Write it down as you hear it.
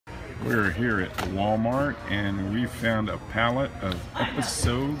We're here at Walmart and we found a pallet of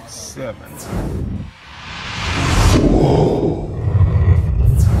episode 7.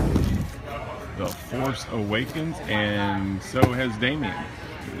 The Force Awakens, and so has Damien.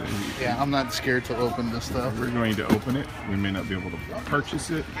 Yeah, I'm not scared to open this stuff. We're going to open it. We may not be able to purchase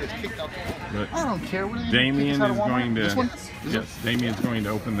it, but I don't care. What Damien is going to. This one? Yes, Damien's going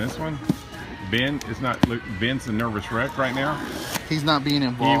to open this one. Ben is not. Look, Ben's a nervous wreck right now. He's not being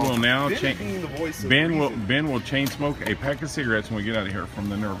involved. He will now change. Ben will chain smoke a pack of cigarettes when we get out of here from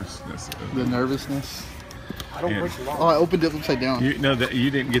the nervousness. The nervousness. I don't break the law. Oh, I opened it upside down. You know that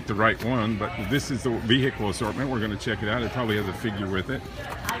you didn't get the right one, but this is the vehicle assortment. We're going to check it out. It probably has a figure with it.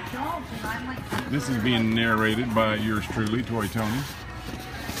 This is being narrated by yours truly, Toy Tony.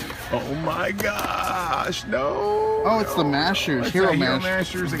 Oh my gosh, no! Oh, it's the Mashers, Hero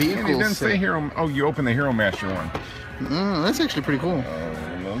Mashers again. It doesn't say Hero. Oh, you open the Hero Master one. Oh, that's actually pretty cool.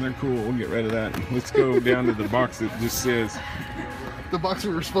 Well, they're cool. We'll get rid of that. Let's go down to the box that just says. The box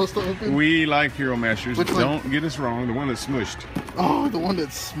we were supposed to open? We like Hero Masters. Which Don't one? Get us wrong. The one that's smushed. Oh, the one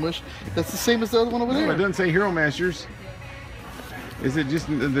that's smushed. That's the same as the other one over there. No, it doesn't say Hero Masters. Is it just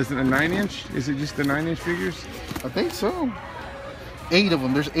a 9-inch? Is it just the 9-inch figures? I think so. 8 of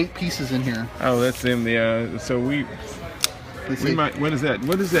them. There's 8 pieces in here. Oh, that's in the. So we might. What is that?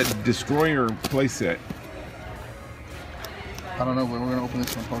 What is that Destroyer playset? I don't know, but we're gonna open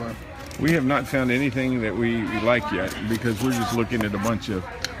this one. Hold on. We have not found anything that we like yet because we're just looking at a bunch of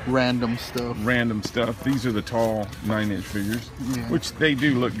random stuff. These are the tall 9-inch figures, which they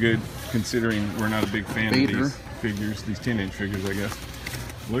do look good considering we're not a big fan of these figures, these 10-inch figures, I guess.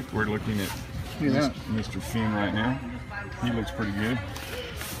 Look, we're looking at Mr. Finn right now. He looks pretty good.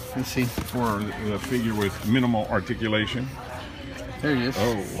 Let's see. For the figure with minimal articulation. There he is.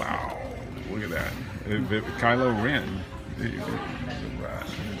 Oh, wow. Look at that. Kylo Ren.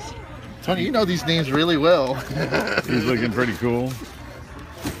 Tony, you know these names really well. He's looking pretty cool.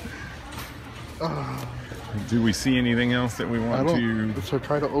 Do we see anything else that we want to? So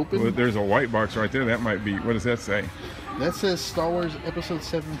try to open. Well, there's a white box right there. That might be. What does that say? That says Star Wars Episode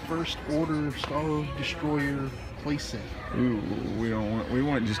 7 First Order Star Destroyer playset. Ooh, we don't want. We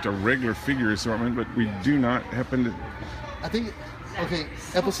want just a regular figure assortment, but we do not happen to. I think. Okay,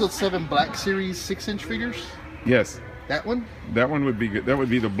 Episode 7 Black Series 6-inch figures. Yes. That one? That one would be good. That would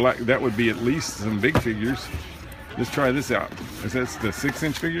be the black. That would be at least some big figures. Let's try this out. Is that the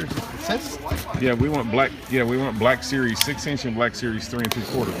 6-inch figures? Yeah, we want black. Yeah, we want Black Series 6-inch and Black Series 3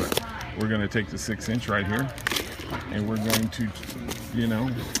 3/4. But we're going to take the 6-inch right here, and we're going to, we're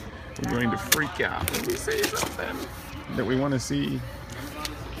going to freak out. Let me see something that we want to see.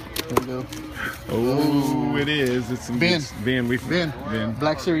 There we go. Oh, it is. It's some VIN.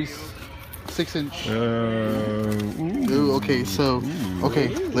 Black Series 6-inch. Ooh, okay, so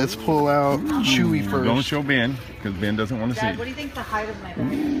let's pull out Chewie first. Don't show Ben, because Ben doesn't want to see. Dad, what do you think the height of my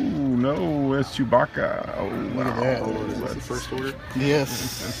bed? Ooh, no, that's Chewbacca. Oh, look at that. Oh, is this the First Order?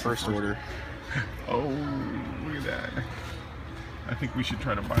 Yes. First Order. Oh, look at that. I think we should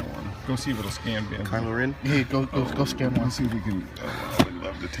try to buy one. Go see if it'll scan Ben. Kylo Ren? Yeah, go scan one. Let's see if we can. I would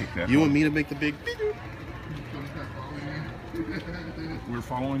love to take that. You want me to make the big? We're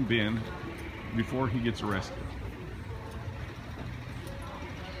following Ben before he gets arrested.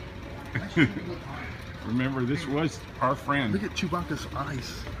 Remember, this was our friend. Look at Chewbacca's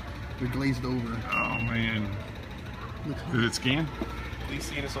eyes. They're glazed over. Oh, man. Did it scan? Please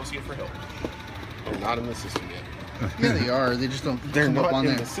see an associate for help. Oh, not in the system yet. Yeah, they are. They just don't They're come not up on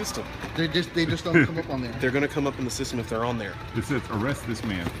in there. the system. They just don't come up on there. They're going to come up in the system if they're on there. It says arrest this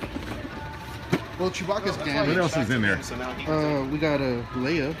man. Well, Chewbacca's What damaged. else is in there? We got a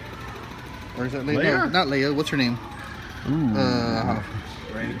Leia. Or is that Leia? Leia? No, not Leia. What's her name? Ooh.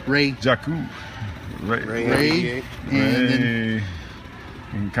 Ray. Jakku. Ray.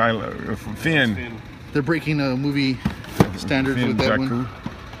 And Kylo. Finn. They're breaking a movie standards Finn, with that Jakku. one.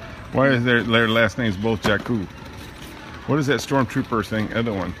 Why is their last names both Jakku? What is that stormtrooper thing?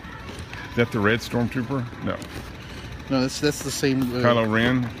 Other one? Is that the red stormtrooper? No. No, that's the same. Kylo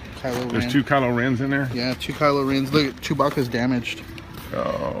Ren. There's 2 Kylo Rens in there? Yeah, 2 Kylo Rens. Look, Chewbacca's damaged.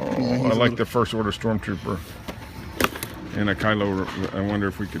 Oh, yeah, I like the First Order Stormtrooper. And a Kylo. I wonder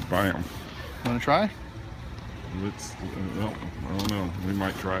if we could buy them. Want to try? Let's. Well, I don't know. We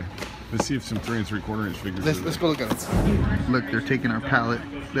might try. Let's see if some 3 3/4-inch figures. Let's go look at it. Look, they're taking our pallet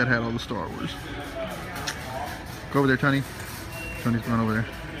that had all the Star Wars. Go over there, Tony. Tony's going over there.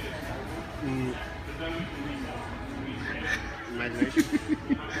 Imagination.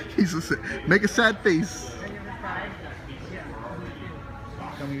 Make a sad face.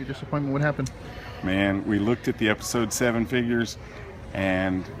 Tell me your disappointment. What happened? Man, we looked at the episode 7 figures,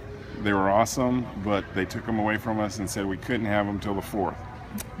 and They were awesome, but they took them away from us and said we couldn't have them till the 4th.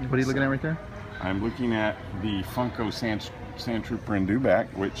 What are you looking at right there? I'm looking at the Funko Sand Trooper and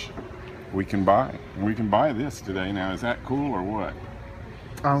Dewback, which we can buy. We can buy this today. Now, is that cool or what?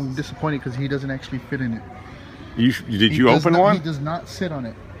 I'm disappointed because he doesn't actually fit in it. Did you open one? He does not sit on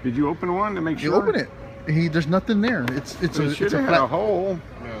it. Did you open one to make sure? You open it. There's nothing there. It should have had a hole.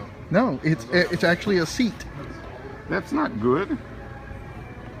 No, it's actually a seat. That's not good.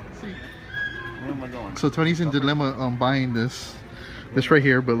 Where am I going? So Tony's in dilemma on buying this right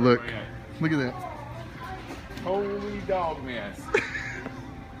here, but look at that. Holy dog mess.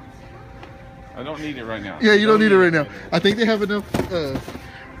 I don't need it right now. Yeah, you don't need it right now. I think they have enough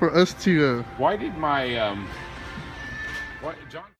for us to. Why did my John?